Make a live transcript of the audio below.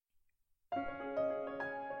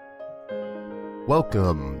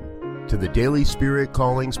Welcome to the Daily Spirit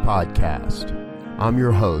Callings Podcast. I'm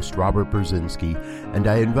your host, Robert Brzezinski, and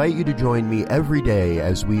I invite you to join me every day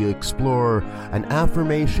as we explore an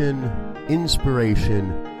affirmation,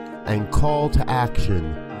 inspiration, and call to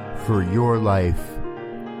action for your life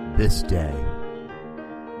this day.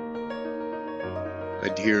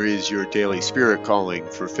 And here is your Daily Spirit Calling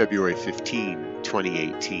for February 15,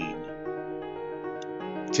 2018.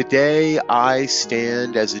 Today I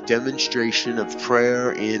stand as a demonstration of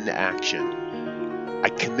prayer in action. I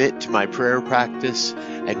commit to my prayer practice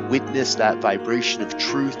and witness that vibration of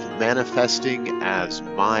truth manifesting as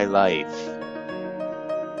my life.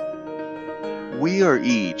 We are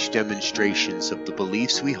each demonstrations of the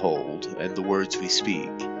beliefs we hold and the words we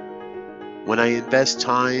speak. When I invest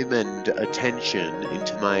time and attention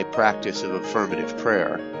into my practice of affirmative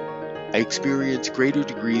prayer, I experience greater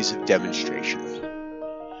degrees of demonstration.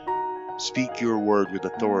 Speak your word with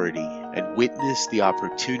authority and witness the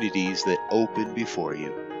opportunities that open before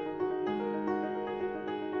you.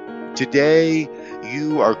 Today,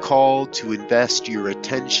 you are called to invest your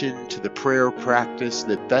attention to the prayer practice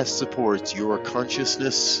that best supports your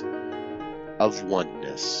consciousness of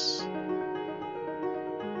oneness.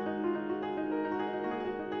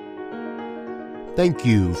 Thank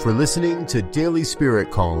you for listening to Daily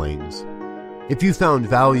Spirit Callings. If you found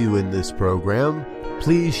value in this program,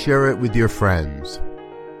 please share it with your friends.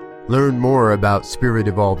 Learn more about Spirit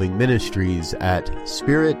Evolving Ministries at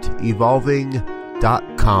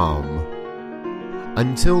spiritevolving.com.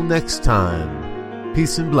 Until next time,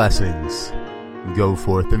 peace and blessings. Go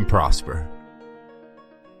forth and prosper.